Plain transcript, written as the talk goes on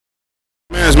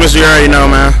Man, it's Mr. You already know,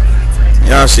 man.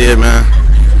 Y'all see it, man.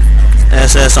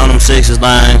 SS on them sixes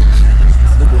line.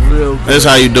 That's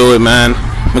how you do it, man.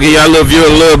 I'm gonna give y'all a little view, a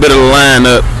little bit of the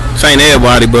lineup. This ain't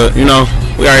everybody, but you know,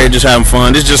 we out here just having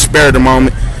fun. This just spare the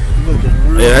moment.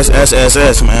 Yeah, that's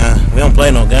SS, man. We don't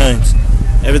play no games.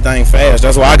 Everything fast.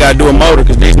 That's why I gotta do a motor,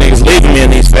 cause these niggas leaving me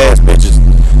in these fast bitches.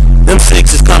 Them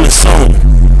sixes coming soon.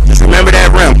 Just remember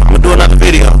that rim. I'm gonna do another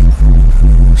video.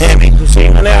 Heavy. See,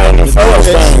 man, on the first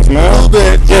things, man.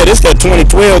 Yeah, this that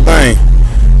 2012 thing.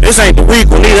 This ain't the weak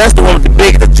one either. That's the one with the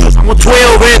big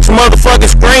 12-inch motherfucking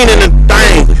screen in the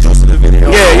thing.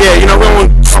 Yeah, you know, we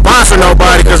don't sponsor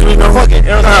nobody because we know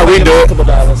how we do it.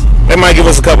 They might give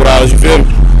us a couple dollars, you feel me?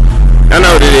 I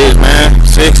know what it is, man.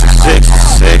 Six.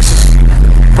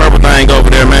 Purple thing over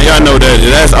there, man. Y'all know that.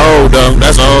 That's old, though.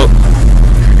 That's old.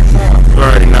 You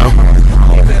already know.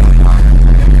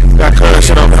 Got color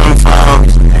shit over on the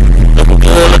files.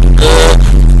 Looking good.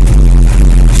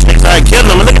 Niggas ain't killing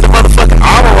them. Look at the motherfucking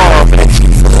armor off, man.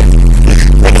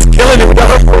 Niggas killing it with the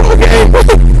whole game.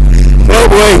 Oh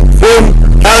boy,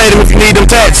 holla at him if you need them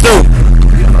tats too.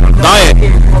 Go ahead.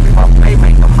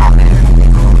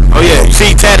 Oh yeah, you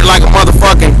see he tatted like a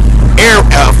motherfucking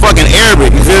fucking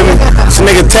Arabic, you feel me? This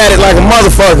nigga tatted like a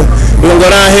motherfucker. We gonna go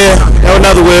down here, have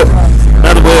another whip.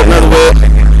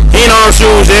 He ain't on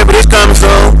shoes yet, but it's coming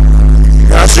soon.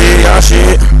 Y'all see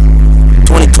it.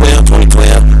 2012.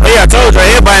 Oh yeah, I told you,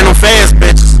 everybody in them fast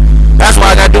bitches. That's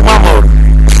why I gotta do my motor.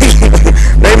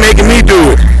 They making me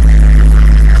do it.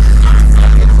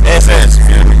 SS, you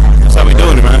feel me? That's how we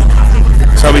doing it, man.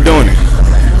 That's how we doing it.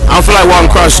 I don't feel like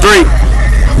walking across the street.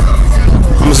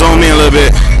 I'ma zoom in a little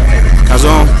bit. Can I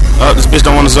zoom? Oh, this bitch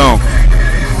don't want to zoom.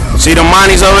 See them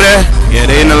monies over there? Yeah,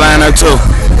 they in the lineup too.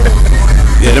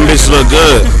 Yeah, them bitches look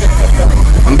good.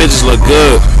 Them bitches look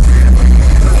good.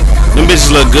 Them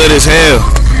bitches look good as hell.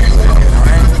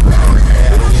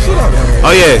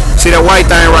 Oh yeah, see that white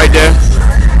thing right there?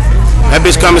 That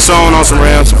bitch coming soon on some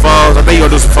rims, some falls. I think you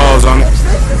gonna do some falls on it.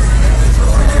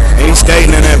 Ain't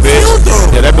skating in that bitch.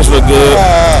 Yeah, that bitch look good.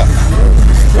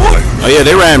 Oh yeah,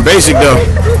 they riding basic though.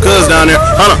 Cuz down there.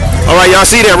 Hold on. Alright, y'all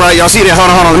see that, right? Y'all see that?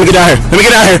 Hold on. Let me get down here.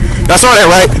 Y'all saw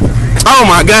that, right? Oh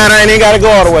my god, I ain't even gotta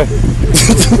go all the way.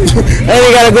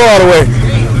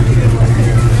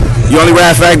 You only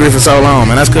ride factory for so long,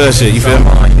 man. That's cuz shit, you feel me?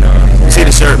 You see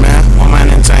the shirt, man? One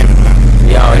Man Entertainment, man.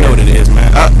 Yeah, I know what it is,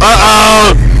 man.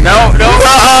 No.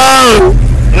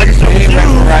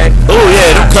 Oh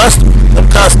yeah, them custom.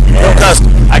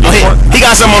 He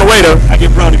got something on the way though. I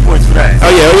get brownie points for that.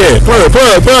 Oh yeah. Plug,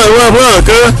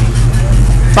 cuz.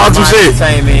 Talk some shit.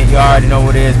 Entertainment, you already know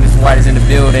what it is. Mr. White is in the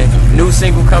building. New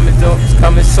single coming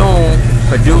soon.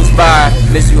 Produced by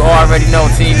Mr. You already know,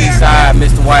 TV side,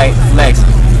 Mr. White, Flexing.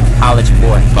 Holla at your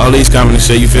boy. Police coming and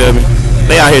shit, you feel me?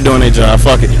 They out here doing their job,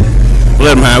 fuck it.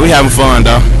 Let them have, we having fun,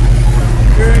 dog.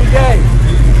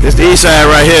 This the east side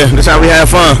right here. This how we have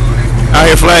fun. Out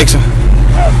here flexing.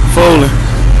 Fooling.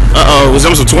 Was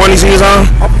them some 20s he was on?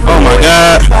 Oh my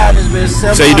god.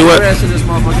 So you do what?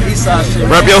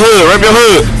 Rep your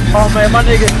hood. Oh man, my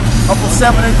nigga, I'm from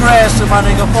 7 and Gratiot, my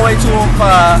nigga,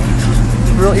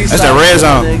 48215. Real east that's that red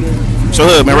zone. Show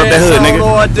hood, man. Rep that hood, nigga.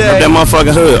 Rep that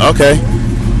motherfucking hood. Okay.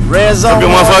 Red zone. Rep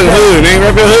your motherfucking hood,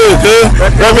 nigga. Rep your hood, cuz.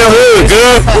 Rep your hood,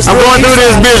 cuz. I'm going through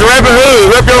this bitch. Rep your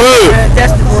hood. Rep your hood.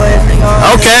 That's the boy, nigga.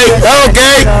 Okay.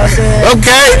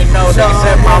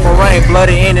 Mama rain,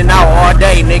 bloody in and out all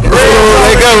day, nigga.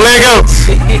 Let go.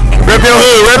 Rep your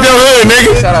hood,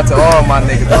 nigga. Shout out to all my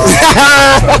niggas.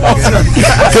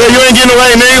 Cuz you ain't getting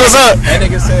away, nigga. What's up? That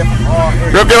nigga said from all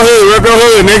here. Rep your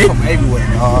hood, nigga. From everywhere.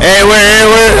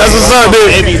 Everywhere. That's what's up,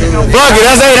 dude. Fuck it.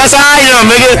 That's how I am,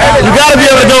 nigga. You gotta be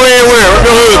able to go everywhere. Rep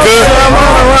your hood, cuz.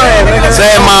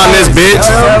 7 mile in this bitch.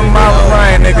 7 mile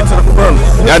rain, nigga, to the front.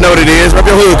 Y'all know what it is. Rep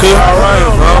your hood, cuz.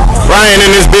 Ryan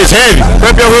in this bitch heavy.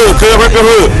 Rep your hood, cuz. Rep your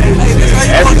hood.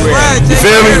 You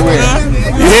feel me?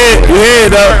 You hear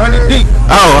it, though.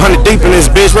 100 deep in this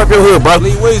bitch. Rep your hood, bro.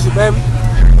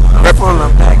 Rep on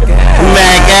them.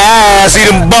 That guy. See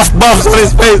them buffs on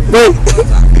his face.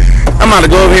 I'm about to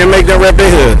go over here and make them rep their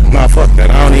hood. Nah, fuck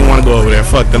that. I don't even want to go over there.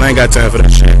 Fuck that. I ain't got time for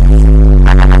that shit.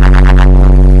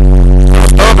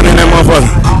 Stomping in that motherfucker.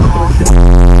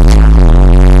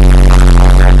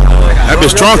 That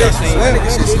bitch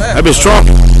trunk.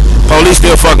 Police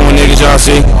still fucking with niggas, y'all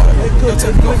see.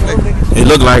 It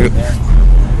look like it.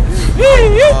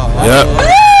 Yep.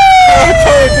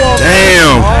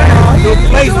 Damn.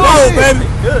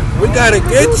 We gotta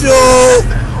get you.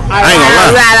 I ain't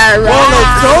gonna lie.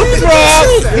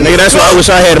 Nigga, that's why I wish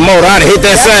I had a motor. I'd have hit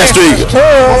that side street.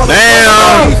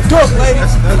 Damn.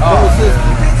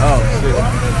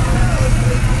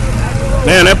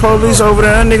 Man, that police over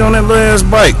there, that nigga on that little ass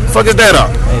bike. Fuck is that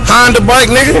up? Honda bike,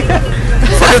 nigga?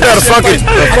 Fuck is that a fucking?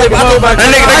 That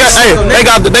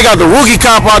nigga, they got the rookie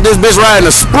cop out this bitch riding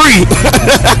a spree.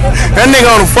 That nigga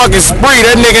on a fucking spree.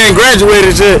 That nigga ain't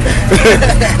graduated shit.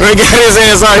 They got his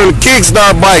ass out on a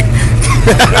kickstart bike.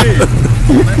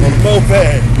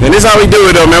 And this how we do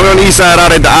it though, man. We on the east side out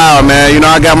at the aisle, man. You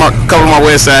know, I got my couple of my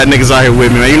west side niggas out here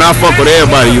with me, man. You know, I fuck with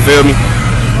everybody, you feel me?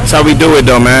 That's how we do it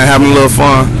though, man. Having a little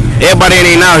fun. Everybody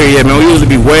ain't out here yet, man. We usually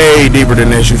be way deeper than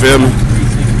this, you feel me?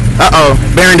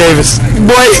 Baron Davis.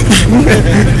 Boy.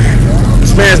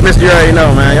 Spence, Mr. You already know,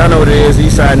 man. Y'all know what it is.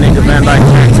 East side niggas, man. Like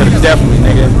to the definitely,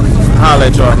 nigga. Holla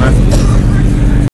at y'all, man.